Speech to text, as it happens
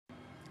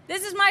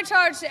This is my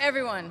charge to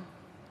everyone.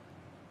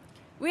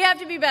 We have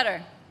to be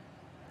better.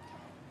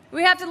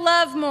 We have to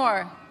love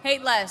more,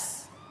 hate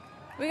less.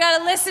 We got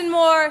to listen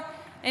more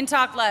and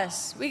talk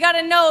less. We got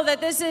to know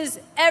that this is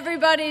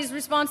everybody's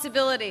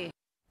responsibility.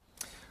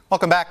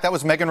 Welcome back. That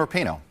was Megan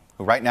Rapinoe,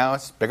 who right now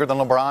is bigger than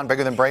LeBron,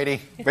 bigger than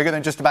Brady, bigger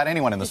than just about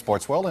anyone in the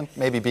sports world and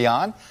maybe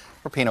beyond.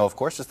 Rapinoe, of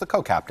course, is the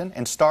co-captain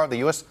and star of the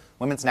U.S.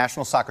 women's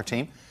national soccer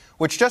team,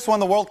 which just won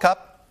the World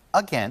Cup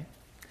again.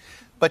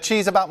 But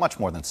she's about much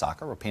more than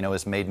soccer. Rapinoe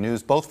has made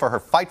news both for her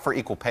fight for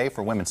equal pay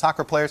for women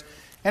soccer players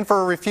and for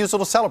her refusal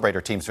to celebrate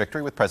her team's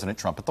victory with President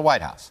Trump at the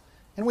White House.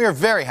 And we are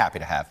very happy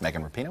to have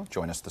Megan Rapinoe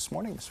join us this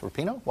morning. Ms.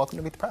 Rapinoe, welcome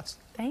to Meet the Press.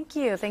 Thank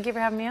you. Thank you for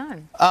having me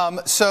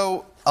on.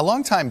 So a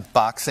longtime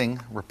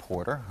boxing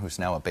reporter, who's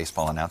now a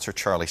baseball announcer,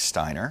 Charlie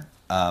Steiner,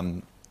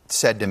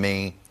 said to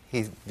me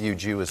he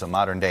viewed you as a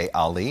modern-day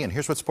Ali, and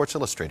here's what Sports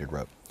Illustrated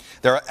wrote.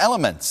 There are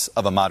elements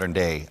of a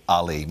modern-day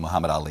Ali,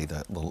 Muhammad Ali,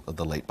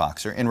 the late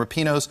boxer, in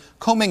Rapinoe's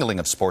commingling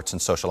of sports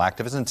and social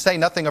activism, say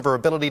nothing of her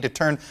ability to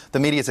turn the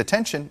media's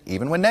attention,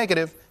 even when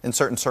negative, in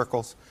certain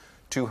circles,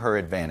 to her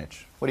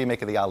advantage. What do you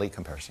make of the Ali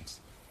comparisons?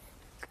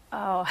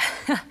 Oh,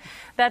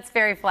 that's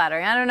very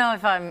flattering. I don't know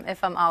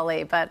if I'm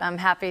Ali, but I'm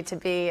happy to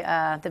be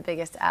the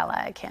biggest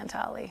ally I can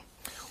to Ali.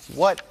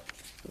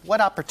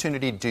 What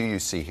opportunity do you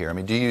see here? I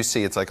mean, do you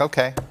see it's like,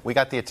 okay, we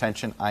got the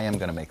attention. I am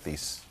going to make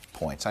these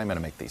points. I am going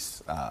to make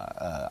these.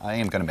 I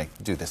am going to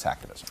do this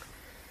activism.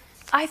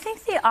 I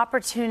think the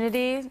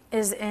opportunity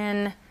is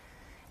in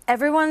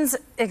everyone's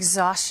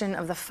exhaustion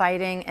of the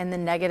fighting and the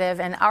negative,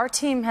 and our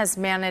team has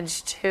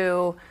managed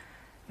to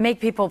make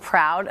people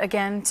proud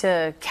again,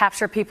 to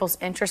capture people's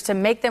interest, to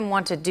make them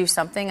want to do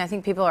something. I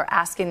think people are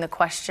asking the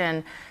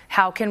question,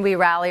 how can we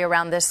rally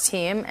around this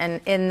team?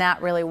 And in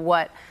that, really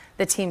what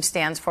the team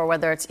stands for,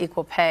 whether it's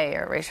equal pay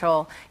or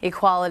racial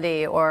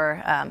equality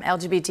or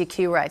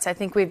LGBTQ rights. I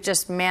think we've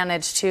just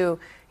managed to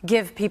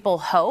give people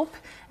hope.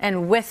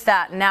 And with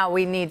that, now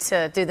we need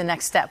to do the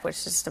next step,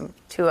 which is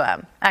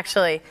to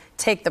actually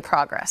take the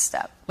progress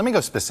step. Let me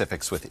go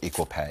specifics with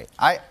equal pay.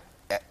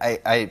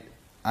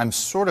 I'm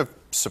sort of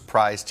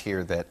surprised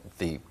here that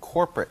the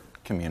corporate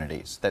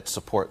communities that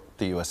support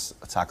the U.S.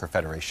 Soccer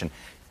Federation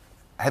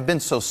have been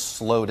so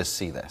slow to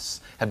see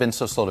this, have been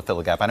so slow to fill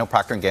the gap. I know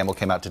Procter & Gamble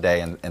came out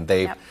today and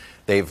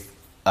they've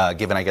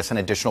given, I guess, an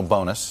additional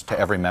bonus to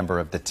every member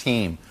of the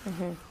team.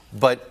 Mm-hmm.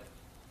 But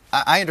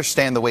I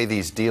understand the way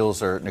these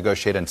deals are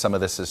negotiated, and some of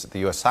this is the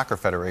U.S. Soccer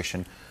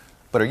Federation.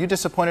 But are you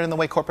disappointed in the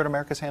way corporate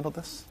America's handled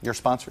this, your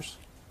sponsors?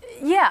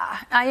 Yeah,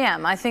 I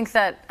am. I think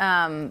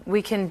that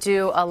we can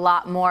do a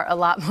lot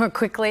more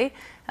quickly.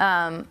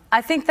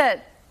 I think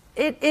that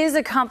it is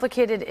a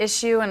complicated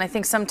issue, and I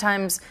think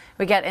sometimes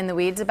we get in the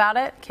weeds about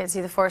it. Can't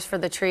see the forest for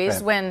the trees.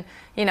 Right. When,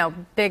 you know,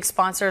 big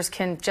sponsors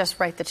can just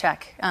write the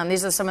check.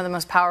 These are some of the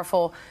most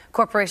powerful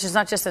corporations,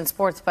 not just in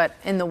sports, but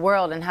in the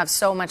world, and have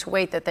so much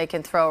weight that they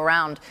can throw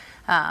around.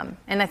 And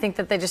I think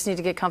that they just need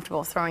to get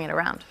comfortable throwing it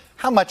around.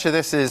 How much of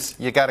this is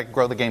you got to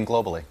grow the game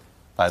globally,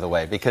 by the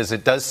way? Because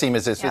it does seem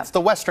as if it's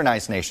the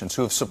westernized nations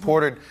who have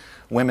supported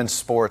women's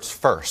sports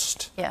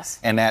first. Yes.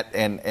 And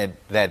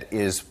that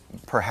is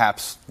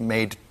perhaps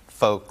made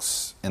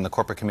folks in the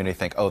corporate community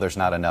think, oh, there's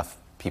not enough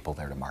people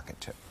there to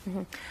market to.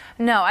 Mm-hmm.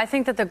 No, I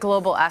think that the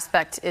global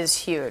aspect is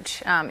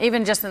huge.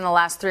 Even just in the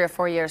last 3 or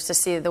 4 years, to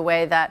see the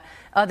way that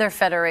other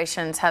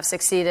federations have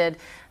succeeded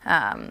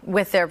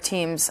with their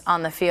teams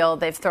on the field.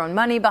 They've thrown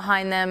money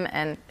behind them,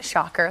 and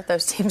shocker,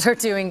 those teams are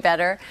doing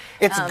better.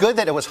 It's good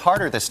that it was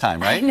harder this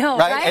time, right? I know,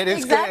 right? It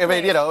is exactly. good. I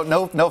mean, you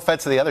know, no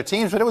offense to the other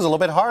teams, but it was a little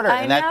bit harder,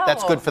 and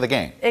that's good for the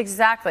game.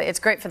 Exactly. It's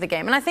great for the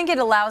game. And I think it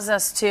allows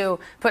us to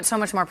put so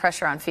much more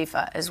pressure on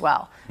FIFA as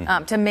well,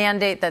 to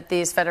mandate that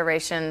these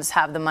federations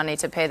have the money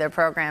to pay their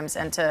programs,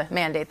 and to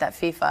mandate that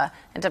FIFA,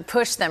 and to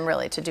push them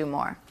really to do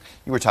more.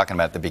 You were talking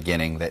about at the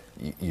beginning that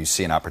you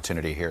see an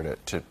opportunity here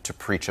to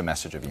preach a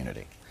message of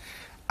unity.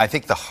 I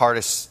think the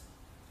hardest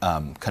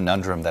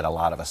conundrum that a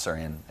lot of us are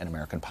in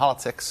American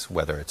politics,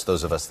 whether it's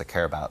those of us that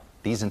care about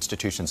these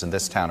institutions in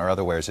this town or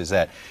otherwhere, is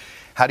that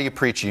how do you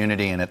preach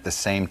unity and at the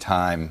same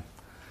time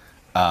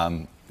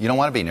you don't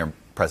want to be near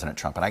President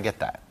Trump, and I get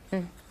that.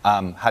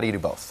 How do you do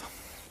both?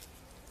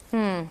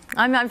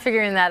 I'm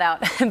figuring that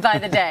out by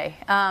the day.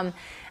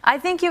 I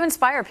think you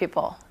inspire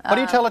people. What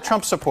do you tell a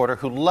Trump supporter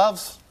who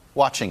loves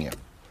watching you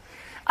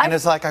and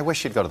is like, I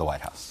wish you'd go to the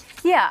White House?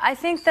 Yeah, I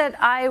think that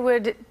I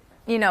would,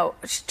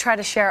 try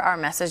to share our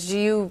message. Do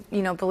you,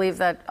 believe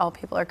that all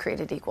people are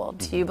created equal?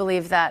 Do you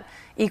believe that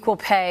equal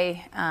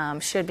pay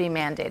should be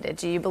mandated?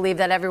 Do you believe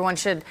that everyone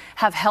should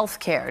have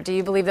health care? Do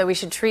you believe that we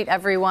should treat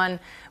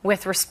everyone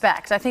with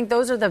respect? I think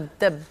those are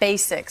the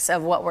basics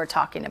of what we're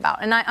talking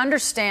about. And I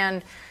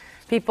understand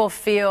people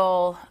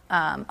feel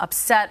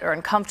upset or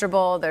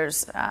uncomfortable.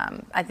 There's,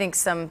 I think,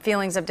 some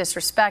feelings of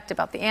disrespect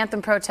about the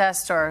anthem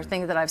protest or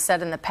things that I've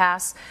said in the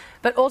past.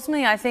 But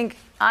ultimately, I think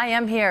I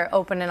am here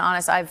open and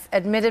honest. I've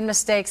admitted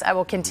mistakes. I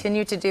will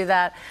continue to do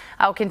that.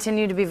 I will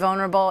continue to be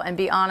vulnerable and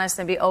be honest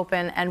and be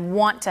open and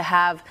want to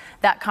have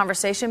that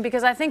conversation,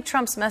 because I think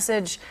Trump's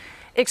message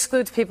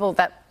excludes people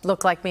that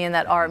look like me and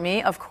that are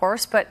me, of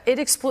course, but it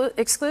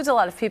excludes a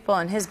lot of people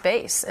in his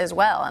base as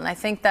well. And I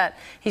think that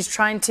he's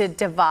trying to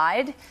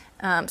divide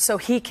so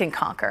he can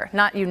conquer,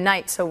 not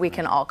unite so we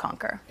can all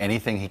conquer.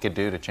 Anything he could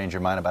do to change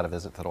your mind about a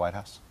visit to the White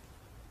House?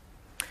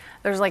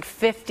 There's like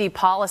 50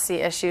 policy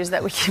issues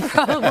that we could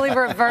probably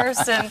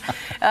reverse and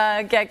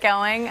get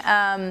going.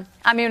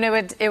 I mean,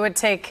 it would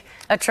take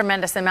a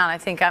tremendous amount. I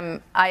think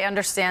I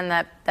understand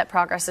that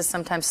progress is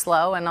sometimes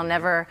slow, and I'll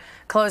never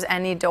close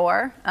any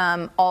door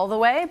all the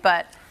way,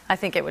 but I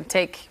think it would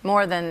take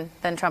more than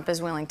Trump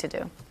is willing to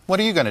do. What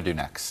are you going to do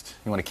next?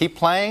 You want to keep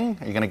playing?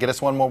 Are you going to get us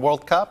one more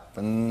World Cup?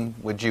 And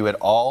would you at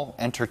all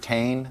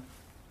entertain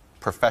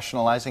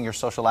professionalizing your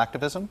social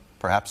activism?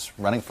 Perhaps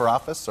running for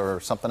office or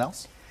something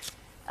else?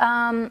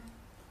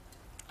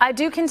 I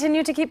do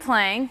continue to keep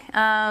playing.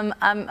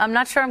 I'm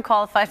not sure I'm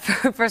qualified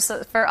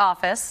for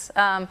office.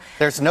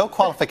 There's no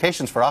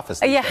qualifications for office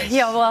these days.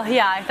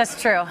 Yeah,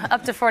 that's true.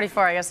 Up to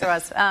 44, I guess there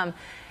was.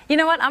 You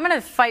know what? I'm going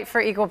to fight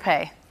for equal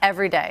pay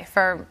every day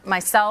for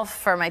myself,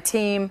 for my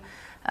team,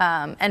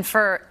 and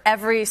for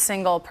every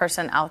single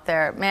person out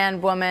there,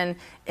 man, woman,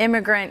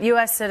 immigrant,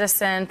 U.S.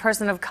 citizen,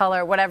 person of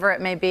color, whatever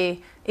it may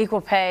be,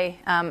 equal pay,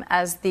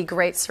 as the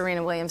great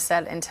Serena Williams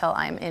said, until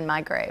I'm in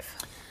my grave.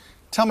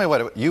 Tell me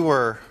what you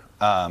were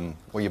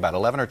you about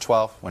 11 or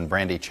 12 when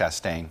Brandi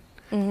Chastain,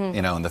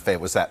 you know, and it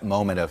was that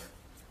moment of,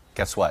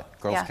 guess what?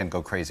 Girls can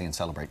go crazy and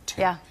celebrate too.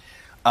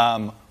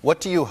 Yeah.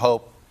 What do you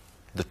hope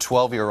the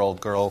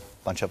 12-year-old girl,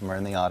 a bunch of them are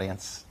in the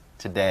audience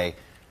today,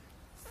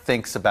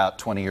 thinks about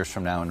 20 years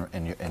from now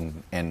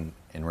in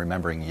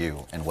remembering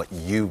you and what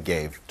you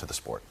gave to the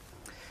sport?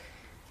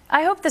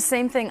 I hope the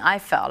same thing I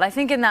felt. I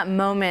think in that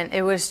moment,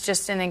 it was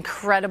just an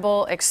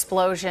incredible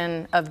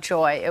explosion of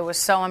joy. It was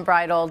so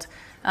unbridled.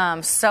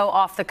 So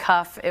off the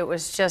cuff. It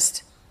was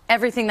just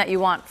everything that you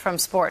want from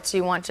sports.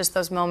 You want just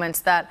those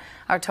moments that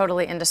are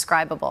totally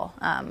indescribable.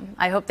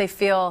 I hope they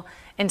feel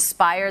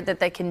inspired that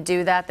they can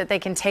do that they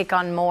can take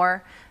on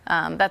more,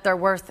 that they're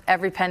worth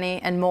every penny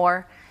and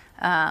more,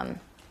 and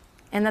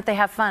that they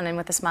have fun and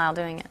with a smile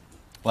doing it.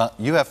 Well,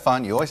 you have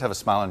fun. You always have a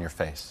smile on your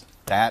face.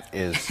 That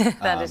is,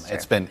 that is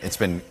true. It's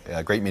been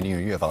great meeting you.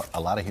 You have a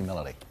lot of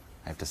humility.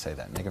 I have to say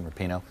that. Megan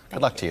Rapinoe,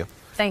 good luck to you.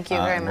 Thank you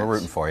very much. We're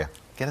rooting for you.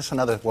 Get us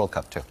another World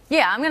Cup, too.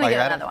 Yeah, I'm going to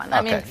get another one.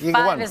 Okay. I mean,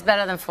 5 is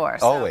better than 4.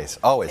 So.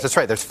 Always. That's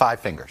right. There's 5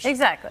 fingers.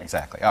 Exactly.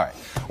 All right.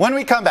 When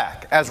we come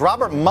back, as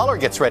Robert Mueller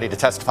gets ready to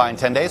testify in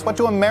 10 days, what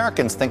do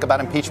Americans think about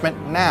impeachment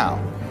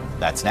now?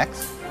 That's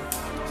next.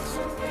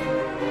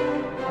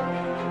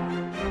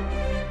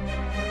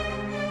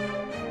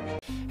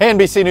 Hey,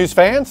 NBC News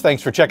fans,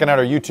 thanks for checking out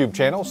our YouTube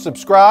channel.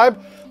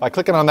 Subscribe by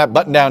clicking on that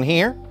button down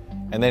here,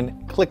 and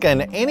then click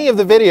on any of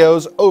the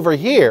videos over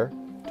here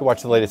to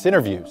watch the latest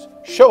interviews,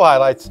 show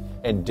highlights,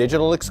 and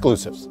digital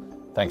exclusives.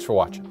 Thanks for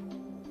watching.